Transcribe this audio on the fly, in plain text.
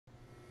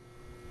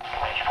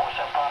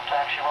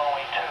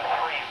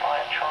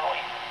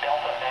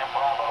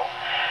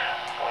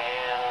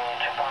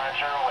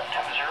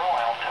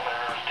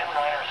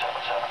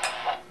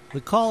The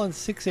Collins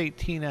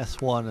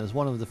 618S1 is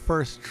one of the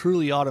first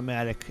truly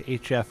automatic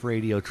HF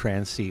radio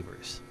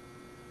transceivers.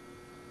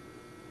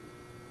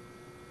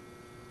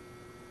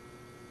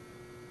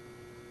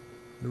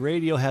 The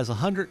radio has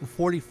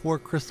 144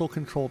 crystal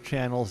control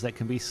channels that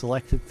can be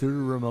selected through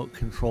the remote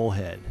control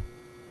head.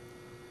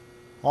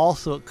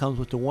 Also, it comes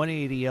with the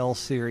 180L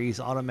series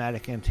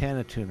automatic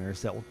antenna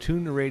tuners that will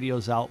tune the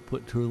radio's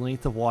output to a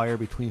length of wire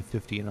between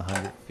 50 and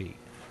 100 feet.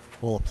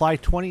 We'll apply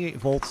 28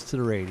 volts to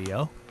the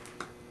radio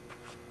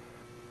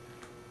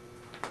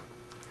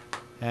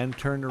and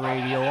turn the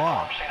radio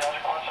on.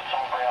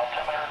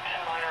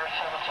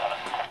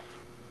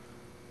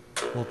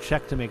 We'll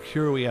check to make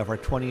sure we have our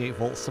 28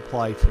 volt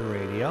supply to the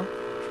radio,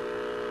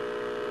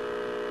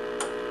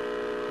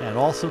 and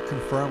also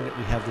confirm that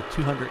we have the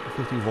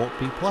 250 volt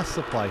B+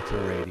 supply to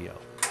the radio.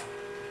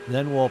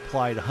 Then we'll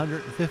apply the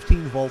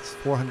 115 volts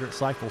 400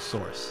 cycle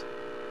source.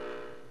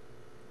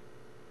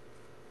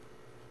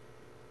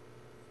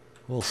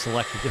 We'll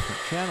select a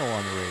different channel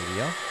on the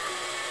radio.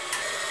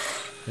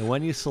 And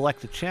when you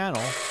select a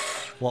channel,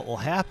 what will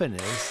happen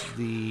is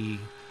the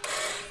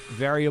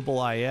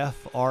variable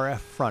IF RF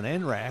front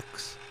end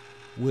racks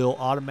will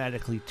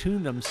automatically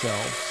tune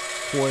themselves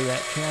for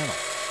that channel.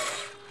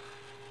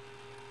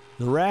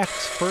 The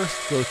racks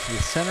first go to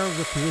the center of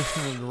the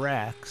position of the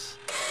racks,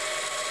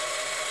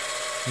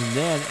 and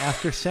then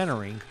after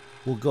centering,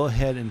 will go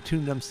ahead and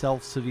tune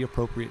themselves to the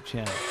appropriate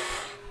channel.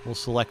 We'll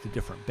select a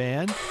different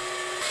band,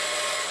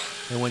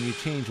 and when you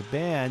change a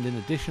band, in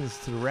addition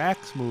to the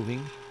racks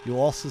moving, you'll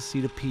also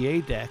see the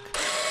PA deck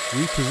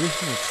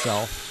reposition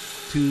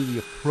itself to the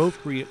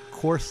appropriate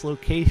course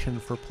location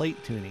for plate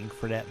tuning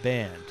for that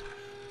band.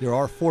 There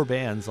are 4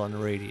 bands on the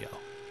radio.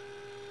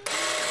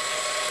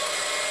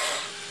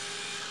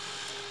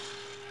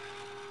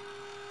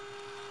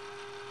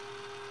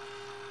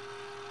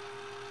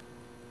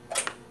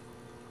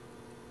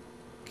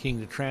 Keying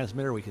the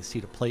transmitter, we can see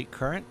the plate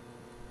current,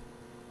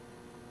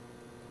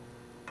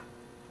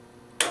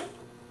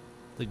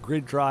 the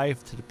grid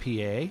drive to the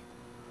PA,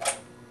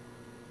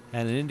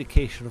 and an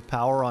indication of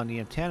power on the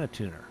antenna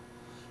tuner.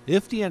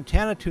 If the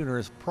antenna tuner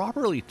is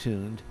properly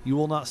tuned, you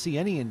will not see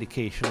any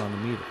indication on the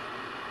meter.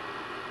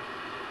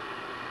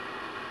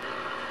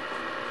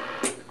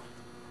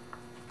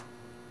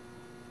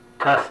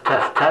 Test,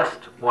 test, test.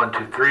 1,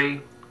 2,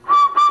 3.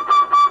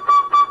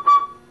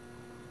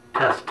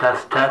 Test,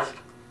 test, test.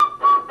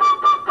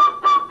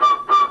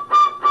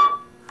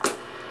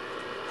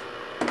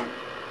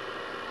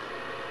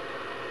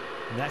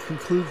 And that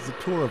concludes the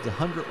tour of the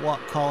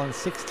 100-watt Collins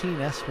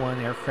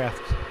 16S1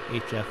 aircraft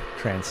HF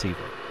transceiver.